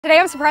Today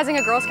I'm surprising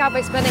a Girl Scout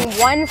by spending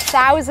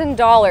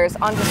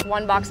 $1,000 on just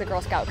one box of Girl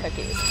Scout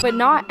cookies. But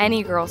not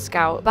any Girl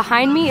Scout.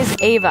 Behind me is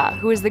Ava,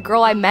 who is the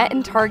girl I met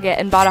in Target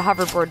and bought a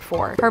hoverboard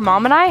for. Her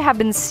mom and I have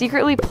been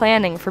secretly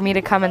planning for me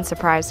to come and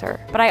surprise her.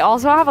 But I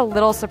also have a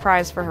little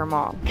surprise for her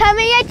mom. Come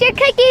and get your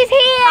cookies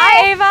here!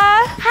 Hi, Ava!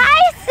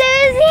 Hi,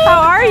 Susie! How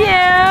are you?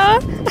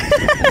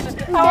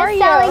 How are you?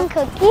 Selling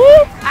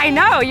cookies? I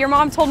know, your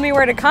mom told me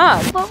where to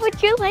come. What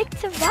would you like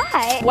to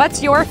buy?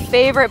 What's your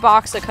favorite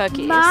box of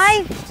cookies?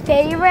 My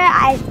favorite,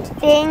 I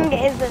think,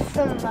 is the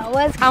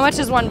Samoa's. How much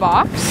is one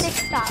box?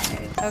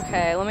 $6.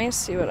 Okay, let me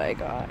see what I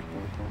got.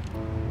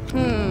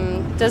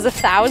 Does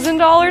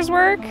 $1,000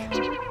 work?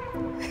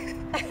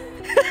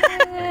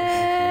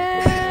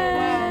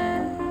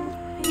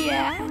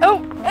 Yeah. Oh,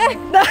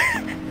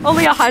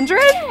 only 100?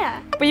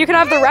 Yeah. But you can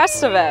have the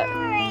rest of it.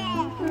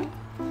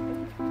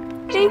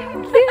 Thank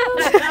you.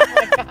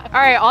 All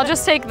right, I'll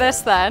just take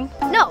this then.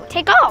 No,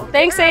 take all.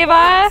 Thanks,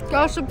 Ava.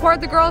 Go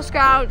support the Girl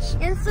Scouts.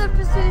 And so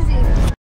for Susie.